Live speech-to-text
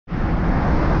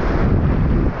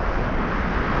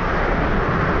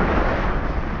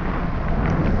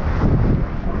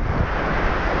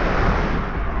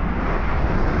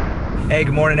Hey,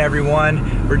 good morning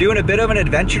everyone. We're doing a bit of an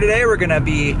adventure today. We're gonna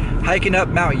be hiking up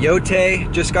Mount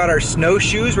Yote. Just got our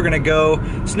snowshoes. We're gonna go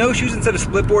snowshoes instead of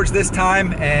split boards this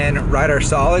time and ride our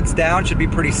solids down. Should be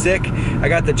pretty sick. I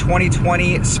got the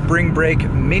 2020 Spring Break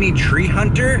Mini Tree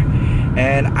Hunter,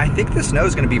 and I think the snow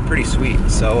is gonna be pretty sweet.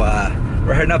 So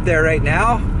we're heading up there right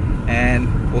now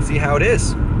and we'll see how it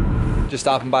is. Just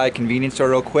stopping by a convenience store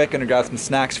real quick. Gonna grab some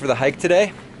snacks for the hike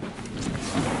today.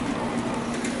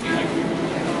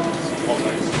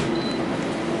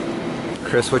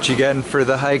 Chris, what you getting for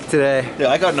the hike today? Dude,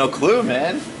 I got no clue,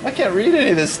 man. I can't read any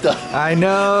of this stuff. I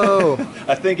know.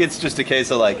 I think it's just a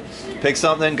case of like, pick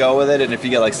something, go with it, and if you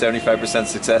get like 75%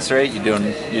 success rate, you're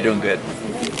doing good.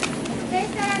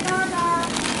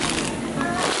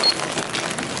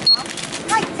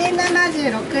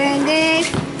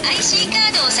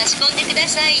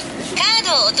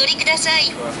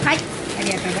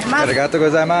 Arigatou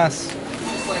gozaimasu.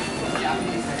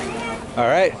 All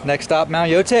right, next stop, Mount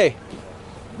Yote.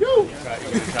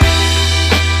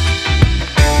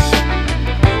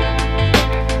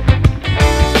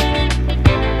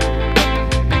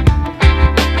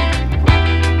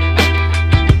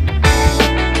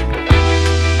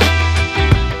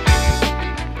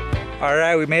 All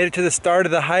right, we made it to the start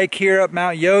of the hike here up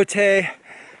Mount Yote.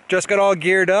 Just got all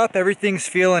geared up, everything's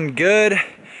feeling good.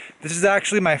 This is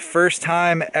actually my first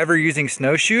time ever using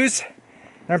snowshoes,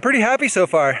 and I'm pretty happy so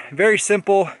far. Very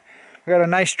simple. We got a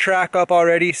nice track up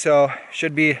already, so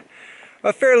should be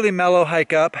a fairly mellow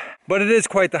hike up, but it is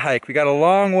quite the hike. We got a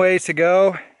long ways to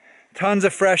go. Tons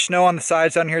of fresh snow on the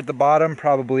sides down here at the bottom,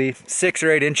 probably 6 or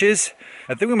 8 inches.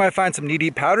 I think we might find some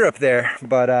knee-deep powder up there,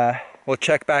 but we'll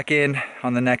check back in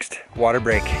on the next water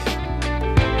break.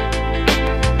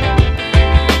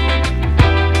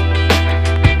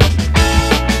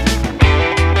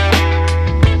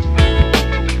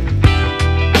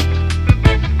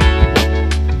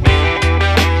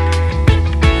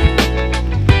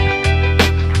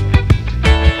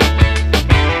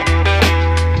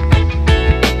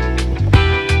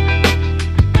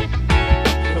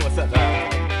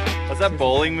 That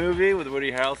bowling movie with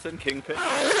Woody Harrelson, Kingpin.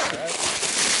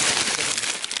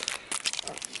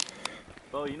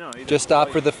 Well, you know, just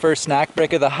stopped for the first snack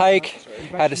break of the hike.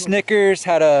 Had a Snickers,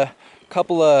 had a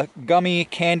couple of gummy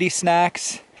candy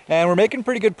snacks, and we're making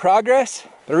pretty good progress.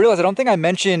 But I realized I don't think I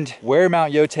mentioned where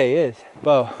Mount Yote is.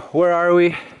 Bo, where are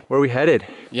we? Where are we headed?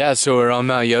 Yeah, so we're on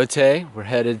Mount Yote. We're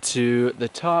headed to the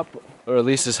top, or at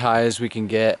least as high as we can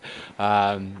get.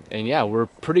 And yeah, we're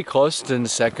pretty close to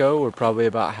Niseko. We're probably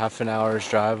about half an hour's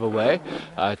drive away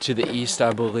to the east,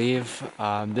 I believe.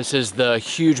 This is the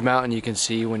huge mountain you can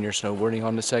see when you're snowboarding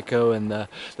on Niseko, and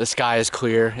the sky is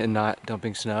clear and not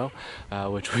dumping snow,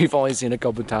 which we've only seen a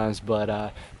couple times.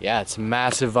 But yeah, it's a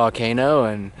massive volcano,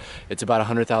 and it's about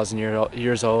 100,000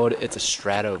 years old. It's a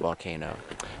stratovolcano.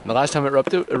 And the last time it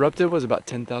erupted was about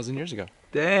 10,000 years ago.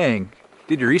 Dang.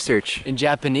 Did your research. In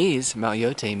Japanese, Mount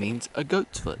Yote means a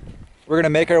goat's foot. We're gonna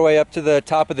make our way up to the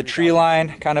top of the tree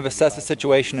line, kind of assess the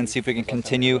situation and see if we can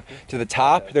continue to the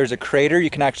top. There's a crater you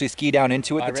can actually ski down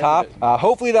into at the top.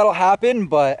 Hopefully that'll happen,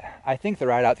 but I think the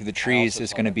ride out through the trees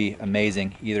is gonna be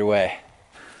amazing either way.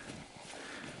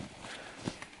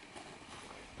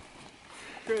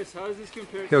 Chris, how does this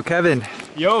compare? Yo, Kevin.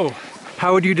 Yo.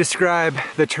 How would you describe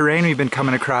the terrain we've been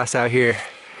coming across out here?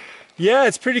 Yeah,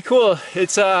 it's pretty cool.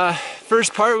 It's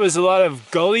first part was a lot of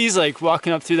gullies, like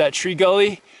walking up through that tree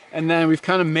gully, and then we've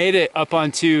kind of made it up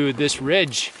onto this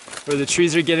ridge where the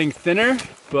trees are getting thinner,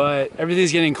 but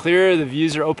everything's getting clearer, the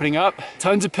views are opening up.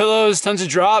 Tons of pillows, tons of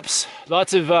drops,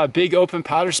 lots of big open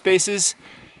powder spaces,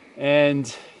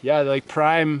 and yeah, like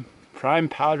prime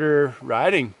powder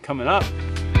riding coming up.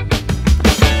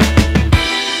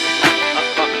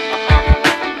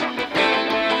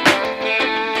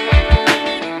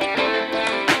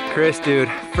 Chris, dude,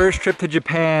 first trip to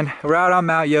Japan. We're out on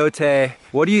Mount Yote.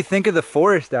 What do you think of the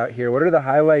forest out here? What are the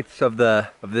highlights of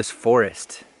this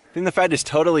forest? I think the fact it's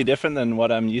totally different than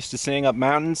what I'm used to seeing up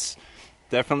mountains.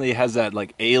 Definitely has that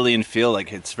like alien feel,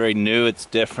 like it's very new, it's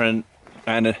different,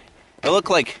 and they look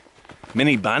like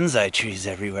mini bonsai trees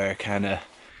everywhere, kind of.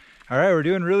 All right, we're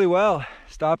doing really well.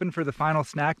 Stopping for the final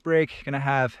snack break. Gonna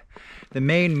have the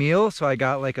main meal, so I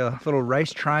got like a little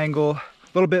rice triangle, a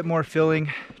little bit more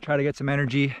filling, try to get some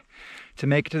energy to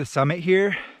make it to the summit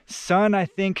here. Sun, I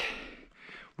think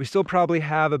we still probably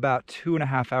have about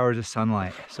 2.5 hours of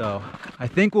sunlight. So I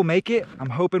think we'll make it. I'm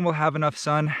hoping we'll have enough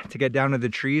sun to get down to the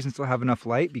trees and still have enough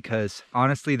light, because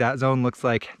honestly, that zone looks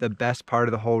like the best part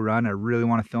of the whole run. I really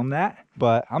want to film that,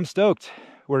 but I'm stoked.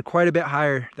 We're quite a bit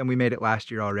higher than we made it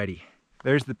last year already.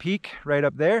 There's the peak right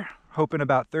up there. Hoping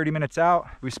about 30 minutes out.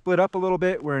 We split up a little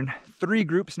bit. We're in 3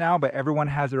 groups now, but everyone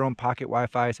has their own pocket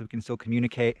Wi-Fi so we can still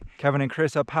communicate. Kevin and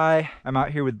Chris up high. I'm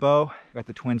out here with Bo. Got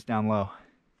the twins down low.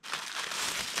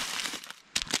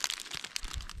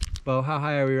 Bo, how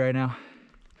high are we right now?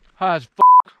 High as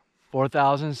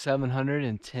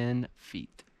 4,710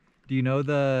 feet. Do you know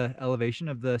the elevation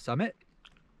of the summit?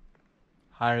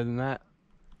 Higher than that.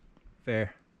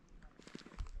 Fair.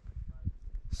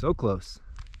 So close.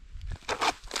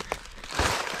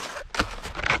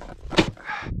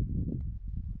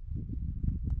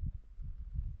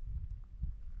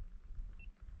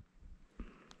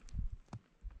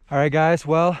 All right, guys,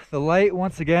 well, the light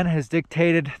once again has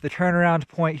dictated the turnaround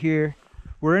point here.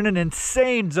 We're in an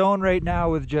insane zone right now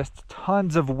with just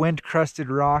tons of wind-crusted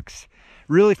rocks.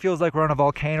 Really feels like we're on a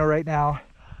volcano right now.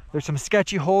 There's some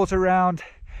sketchy holes around.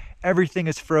 Everything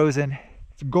is frozen.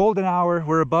 It's a golden hour.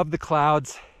 We're above the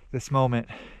clouds. This moment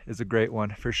is a great one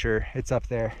for sure. It's up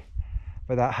there.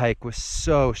 But that hike was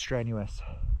so strenuous.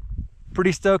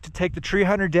 Pretty stoked to take the tree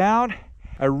hunter down.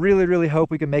 I really hope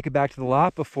we can make it back to the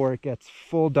lot before it gets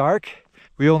full dark.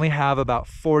 We only have about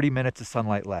 40 minutes of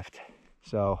sunlight left.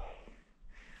 So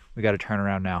we got to turn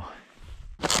around now.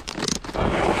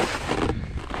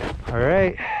 All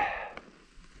right.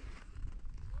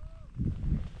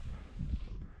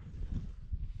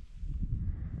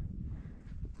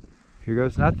 Here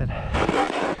goes nothing.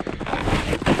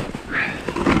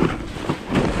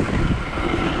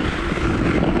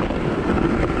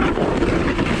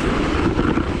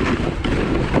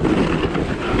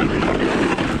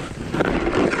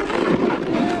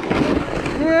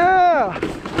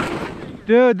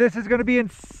 Dude, this is gonna be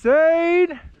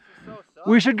insane.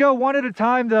 We should go one at a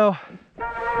time though.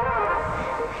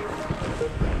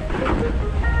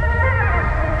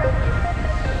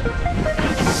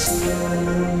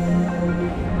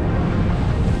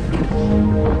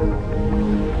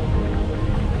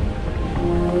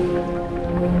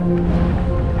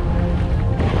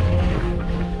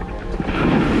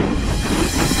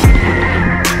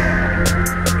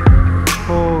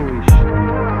 Holy shit.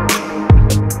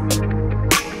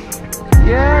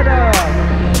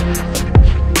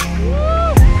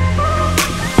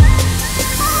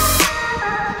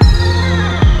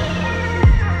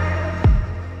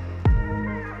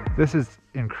 This is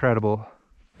incredible.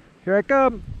 Here I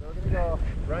come. So we're gonna go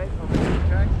right over the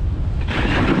tracks.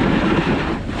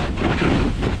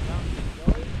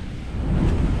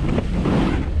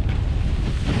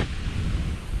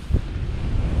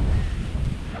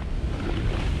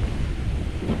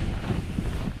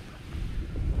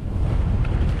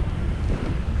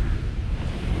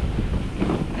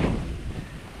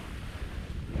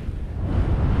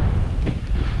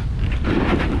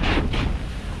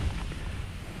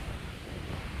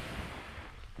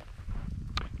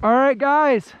 All right,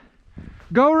 guys,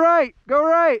 go right, go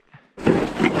right.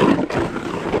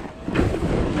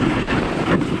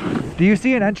 Do you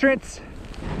see an entrance?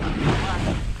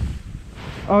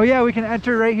 Oh yeah, we can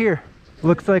enter right here.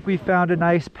 Looks like we found a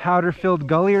nice powder-filled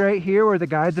gully right here where the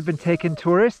guides have been taking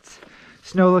tourists.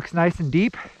 Snow looks nice and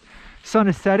deep. Sun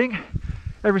is setting.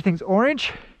 Everything's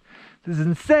orange. This is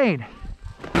insane.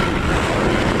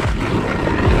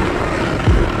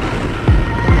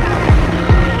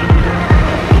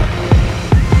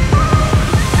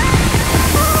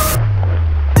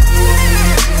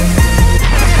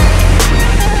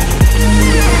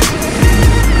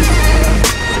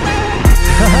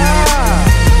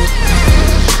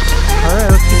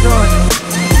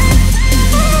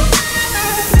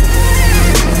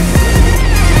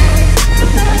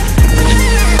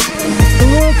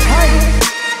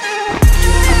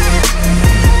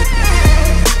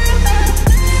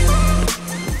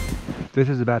 This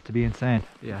is about to be insane.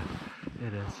 Yeah,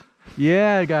 it is.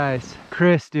 Yeah, guys.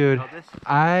 Chris, dude,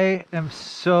 I am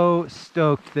so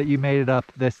stoked that you made it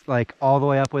up this, like, all the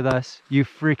way up with us. You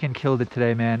freaking killed it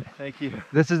today, man. Thank you.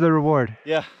 This is the reward.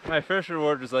 Yeah, my first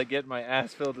reward was like getting my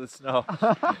ass filled with snow.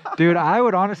 Dude, I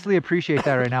would honestly appreciate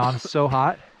that right now. I'm so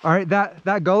hot. All right,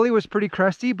 that gully was pretty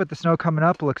crusty, but the snow coming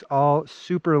up looks all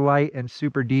super light and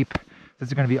super deep. This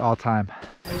is gonna be all time.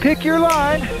 Pick your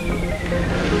line.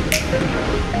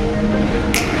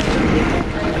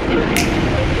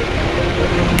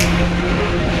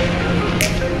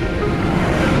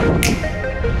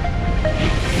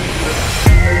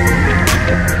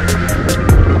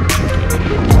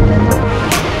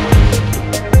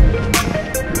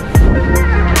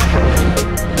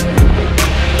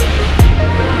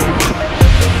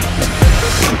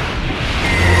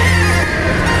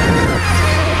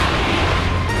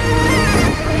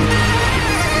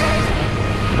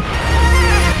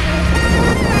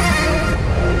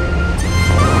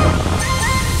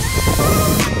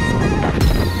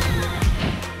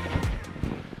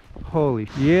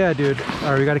 Holy, yeah, dude.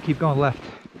 All right, we gotta keep going left.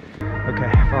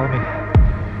 Okay, follow me.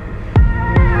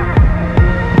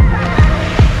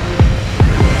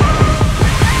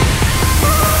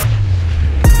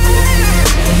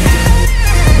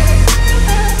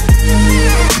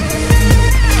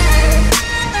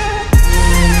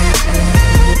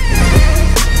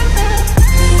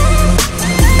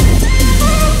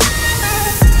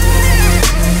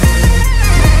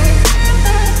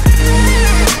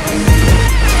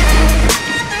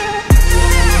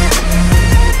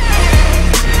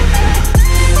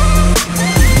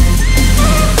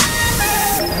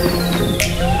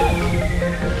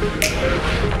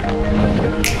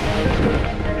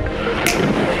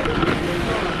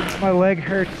 My leg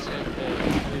hurts.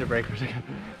 I need a break for a second.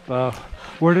 Wow.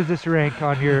 Where does this rank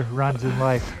on your runs in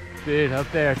life? Dude,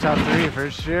 up there, top 3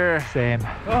 for sure. Same.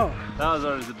 Oh, that was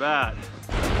always the bad.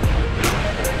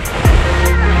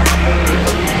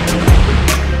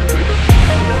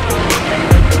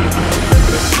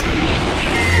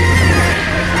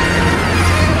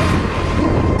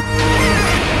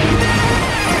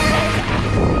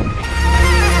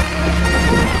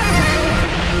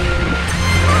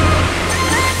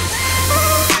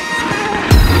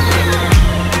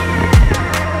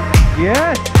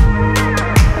 Yes!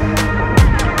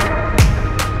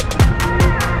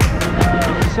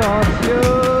 Sauce you!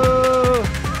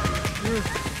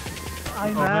 Hi,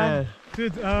 man.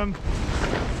 Dude,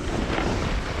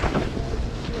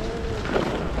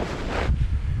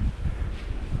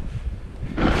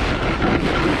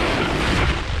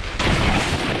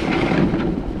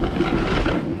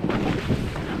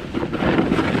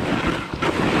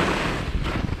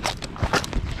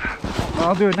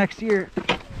 I'll do it next year.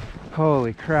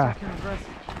 Holy crap.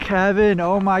 Kevin,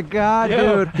 oh my God,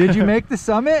 dude. Did you make the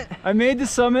summit? I made the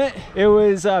summit. It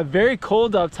was very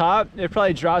cold up top. It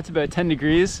probably dropped about 10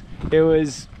 degrees. It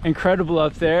was incredible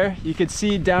up there. You could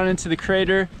see down into the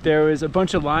crater. There was a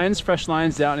bunch of lines, fresh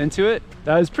lines down into it.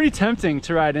 That was pretty tempting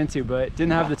to ride into, but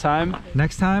didn't have the time.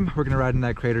 Next time, we're gonna ride in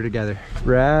that crater together.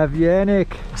 Rav,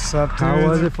 Yannick. what's up, dude? How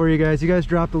was it for you guys? You guys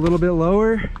dropped a little bit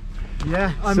lower?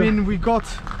 Yeah, I mean, we got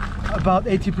about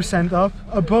 80% up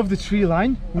above the tree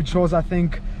line, which was, I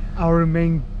think, our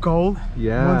main goal.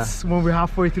 Yeah. When we're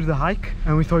halfway through the hike,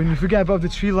 and we thought if we get above the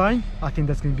tree line, I think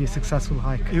that's going to be a successful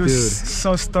hike. It was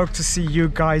so stoked to see you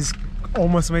guys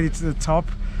almost made it to the top.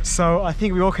 So I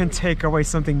think we all can take away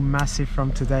something massive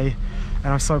from today,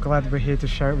 and I'm so glad we're here to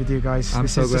share it with you guys. I'm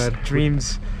so glad. Just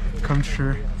dreams come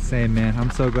true. Same, man. I'm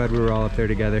so glad we were all up there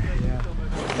together. Yeah.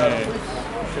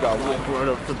 Should I walk right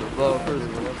up to the developers?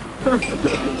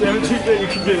 Damn, you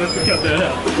can get us to cut that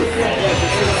out.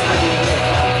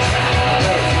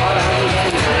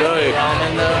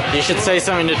 Joey, you should say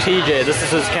something to TJ. This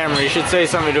is his camera. You should say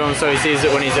something to him so he sees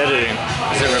it when he's editing.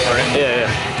 Is it recording? Yeah,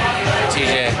 yeah.